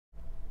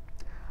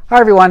Hi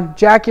everyone,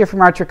 Jack here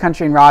from Archery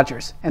Country in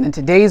Rogers, and in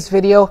today's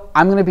video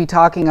I'm going to be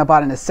talking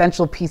about an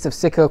essential piece of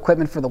Sitka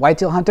equipment for the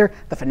whitetail hunter,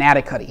 the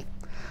Fanatic Hoodie.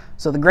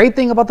 So the great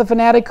thing about the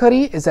Fanatic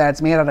Hoodie is that it's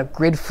made out of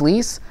grid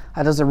fleece.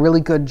 That does a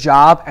really good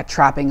job at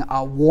trapping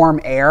warm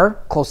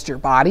air close to your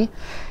body.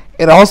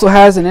 It also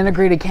has an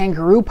integrated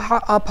kangaroo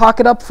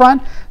pocket up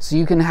front, so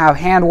you can have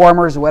hand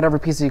warmers or whatever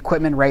piece of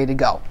equipment ready to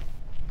go.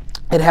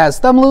 It has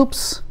thumb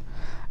loops,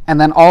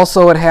 and then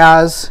also it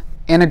has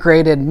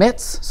integrated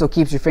mitts, so it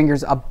keeps your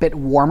fingers a bit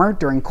warmer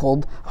during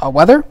cold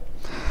weather.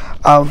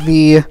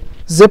 The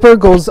zipper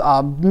goes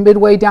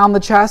midway down the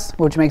chest,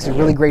 which makes it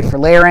really great for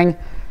layering.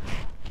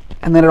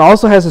 And then it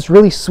also has this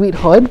really sweet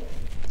hood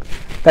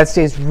that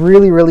stays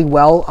really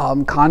well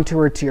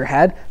contoured to your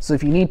head. So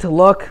if you need to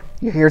look,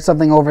 you hear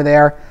something over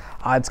there,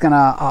 it's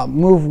gonna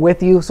move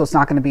with you, so it's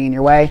not gonna be in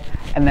your way.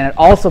 And then it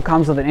also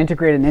comes with an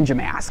integrated ninja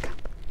mask.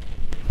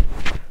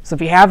 So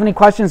if you have any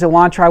questions and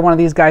want to try one of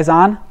these guys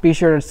on, be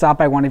sure to stop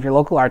by one of your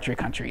local archery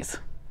countries.